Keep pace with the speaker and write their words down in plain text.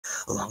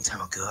a long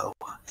time ago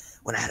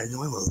when I had a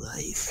normal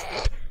life.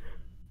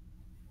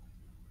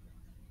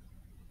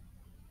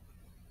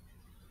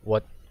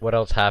 What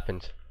else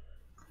happened?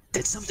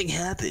 Did something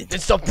happen?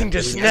 Did something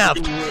just snap?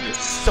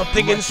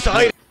 Something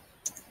inside.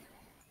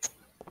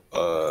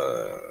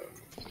 Oh,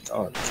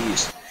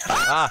 jeez.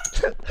 Ah.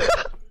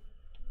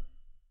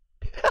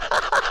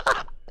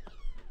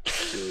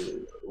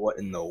 Dude, what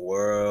in the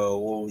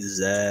world? What was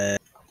that?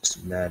 It's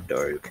mad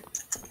dark.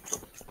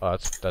 Oh,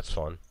 that's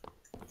fun.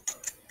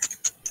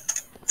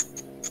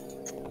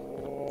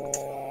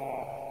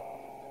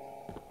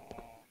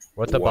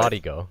 Where'd the body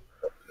go?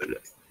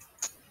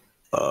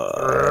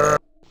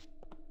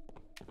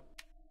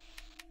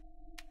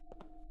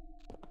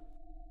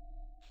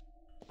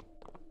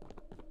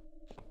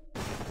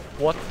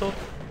 What the?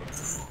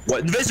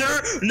 What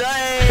visitor?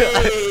 Nay!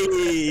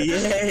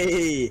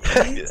 Hey!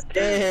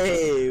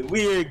 Hey!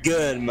 We're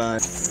good,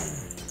 man.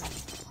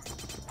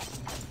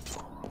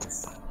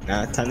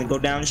 Now time to go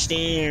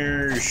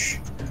downstairs.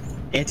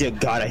 Auntie,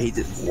 God, I hate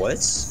this. What?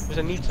 There's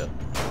Anita.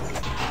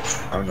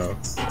 I don't know.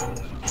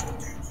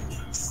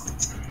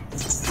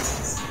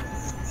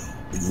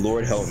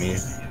 Lord help me.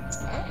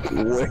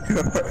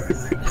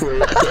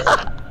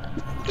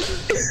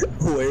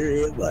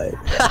 Where am I?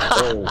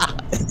 Oh.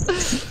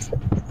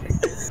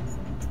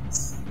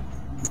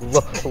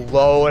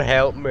 Lord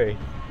help me.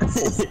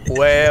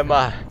 Where am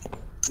I?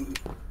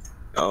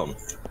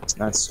 It's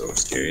not so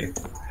scary.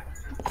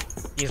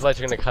 These lights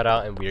are gonna cut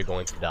out and we are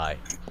going to die.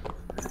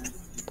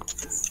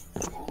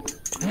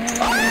 Oh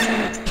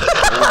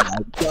my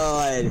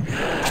god.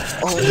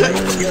 Oh my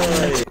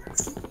god.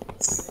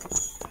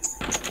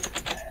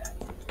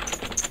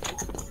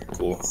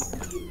 Cool.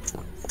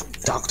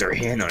 Dr.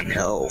 Hand on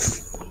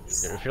health.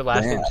 If your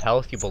last name's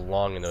Health, you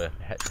belong in the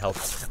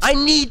health. I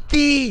need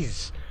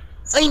these!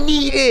 I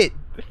need it!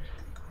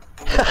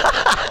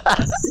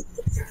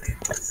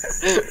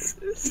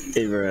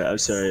 Hey bro, I'm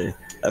sorry.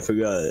 I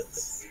forgot.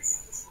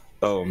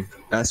 Oh,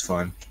 that's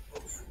fun.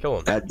 Kill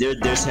him.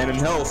 There's Hand on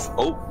health.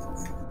 Oh.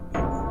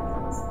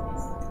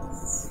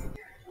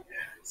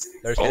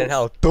 There's Hand in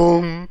Health.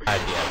 Boom!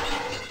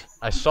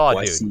 I saw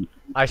a dude.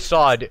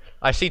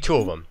 I see two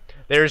of them.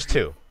 There's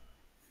two.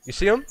 You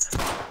see them?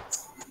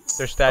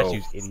 They're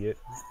statues, idiot.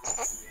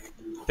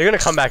 They're gonna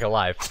come back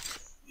alive.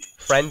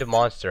 Friend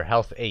monster,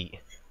 health 8.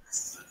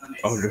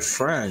 Oh, they're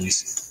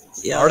friends.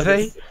 Yeah. Are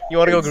they? You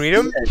wanna go greet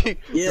them?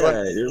 Yeah,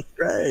 they're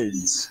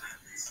friends.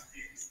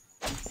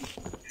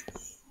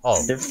 Oh.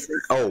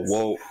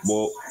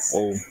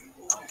 Whoa.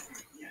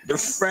 They're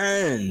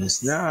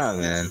friends. Nah,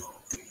 man.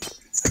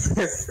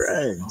 They're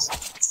friends.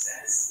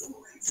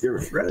 They're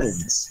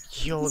friends.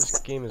 Yo, this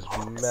game is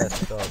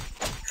messed up.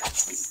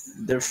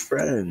 They're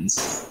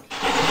friends.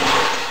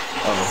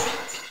 Oh.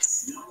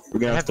 We're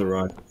gonna have to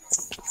run.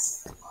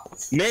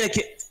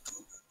 Mannequin!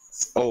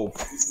 Oh.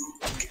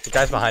 The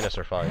guys behind us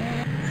are fine.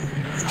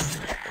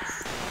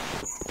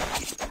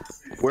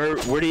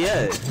 Where'd he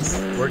at?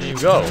 Where'd you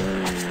go?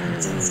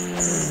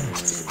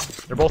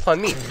 They're both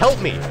on me. Help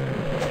me!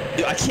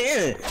 Dude, I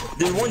can't!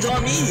 There's one's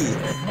on me!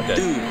 Okay.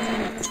 Dude.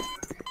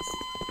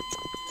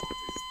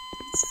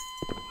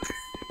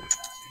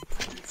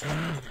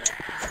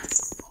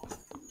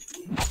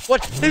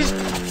 What? There's...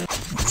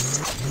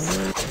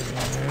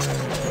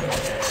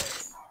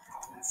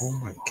 Oh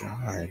my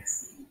god.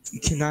 You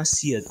cannot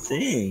see a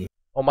thing.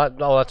 Oh my,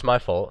 no, that's my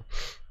fault.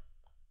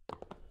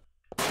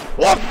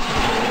 What?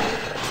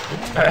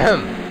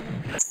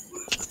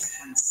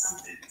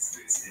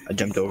 I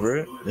jumped over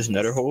it. There's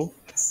another hole.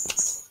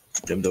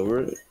 Jumped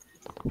over it.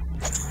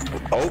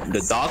 Oh,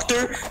 the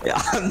doctor?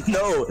 Yeah,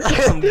 no.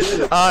 I'm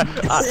good.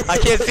 I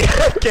can't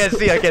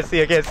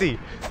see.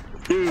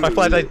 Dude. My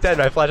flashlight's dead.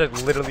 My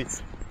flashlight's literally...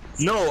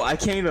 No, I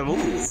can't even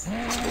move.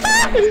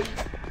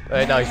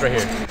 Alright, now he's right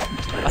here.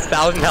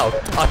 1,000 health.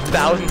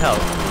 1,000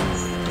 health.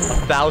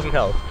 1,000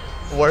 health.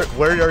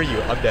 Where are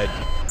you? I'm dead.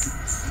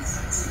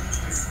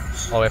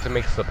 Oh, we have to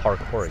make this the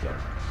parkour again.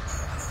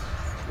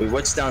 Wait,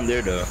 what's down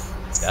there though?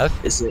 Death?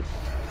 Is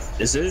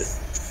it?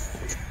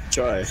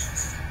 Try.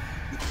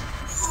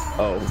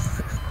 Oh,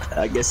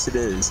 I guess it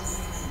is.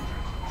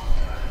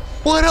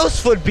 What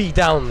else would be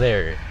down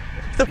there?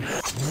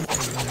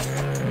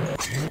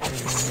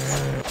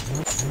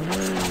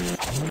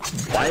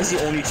 Why is he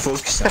only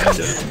focused on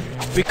the...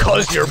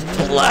 Because you're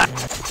black.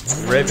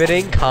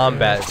 Riveting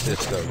combat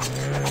system.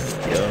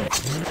 Yeah.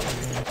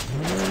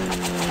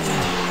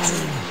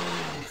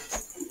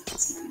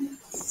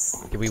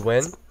 Did we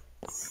win?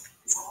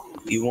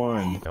 You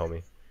won. Tell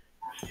me.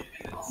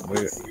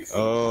 Where?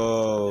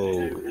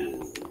 Oh.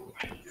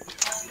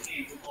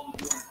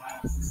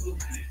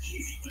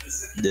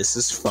 This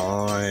is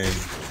fun.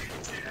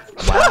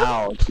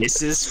 Wow,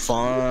 this is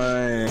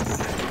fun.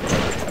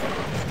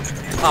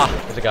 Ah,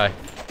 there's a guy.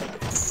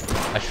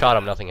 I shot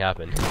him, nothing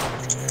happened.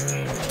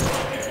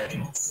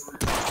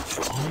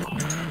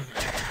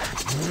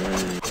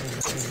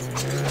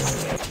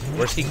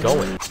 Where's he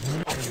going?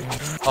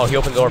 Oh, he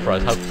opened the door for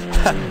us.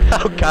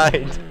 How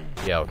kind.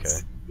 Yeah,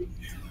 okay.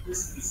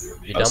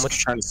 You done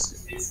with? I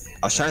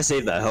was trying to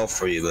save that health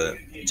for you, but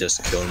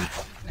just killed him.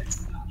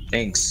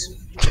 Thanks.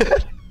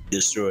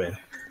 Destroy.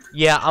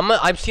 Yeah,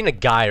 I'm seeing a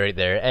guy right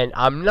there, and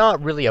I'm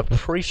not really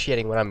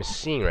appreciating what I'm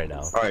seeing right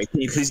now. Alright,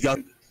 can you please go?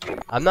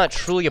 I'm not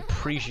truly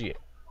appreciating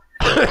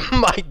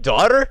my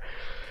daughter.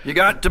 You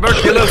got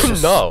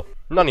tuberculosis. No,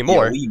 not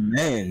anymore. Yeah, we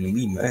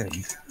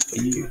men.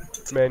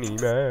 Many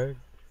man.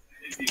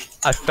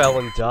 I fell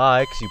and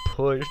died because you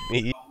pushed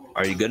me.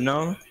 Are you good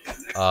now?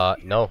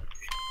 No.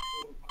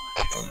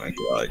 Oh my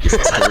god, you're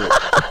hurt.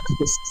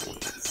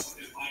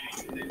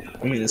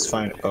 I mean, it's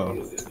fine.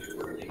 Oh.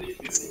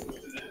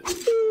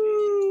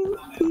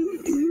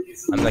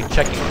 I'm like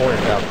checking corners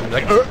now. I'm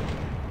like, what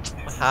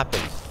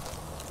happened?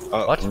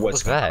 What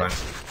was that?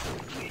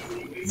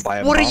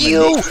 What are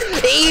you?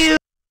 Ew!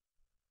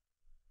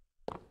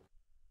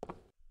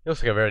 He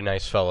looks like a very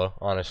nice fellow,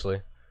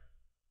 honestly.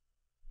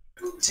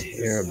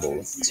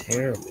 Terrible.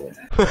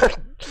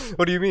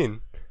 What do you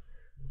mean?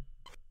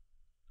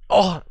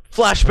 Oh,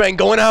 flashbang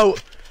going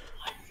out!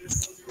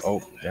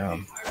 Oh,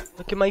 damn.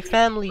 Look at my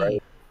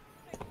family.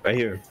 Right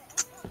here.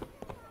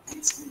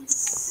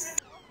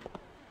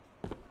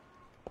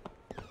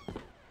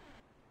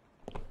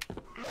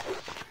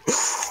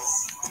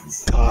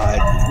 God.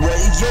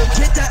 Wait, yo,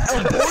 get that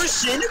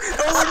abortion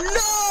or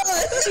not!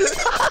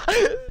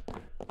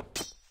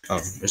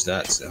 Oh, there's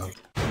that sound.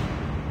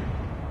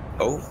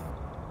 Oh.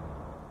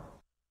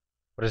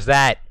 What is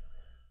that?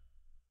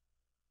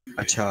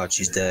 A child,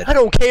 she's dead. I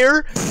don't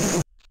care!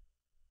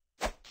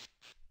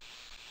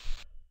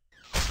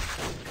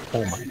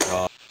 Oh my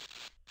god.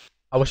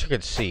 I wish I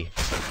could see.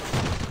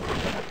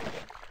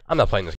 I'm not playing this.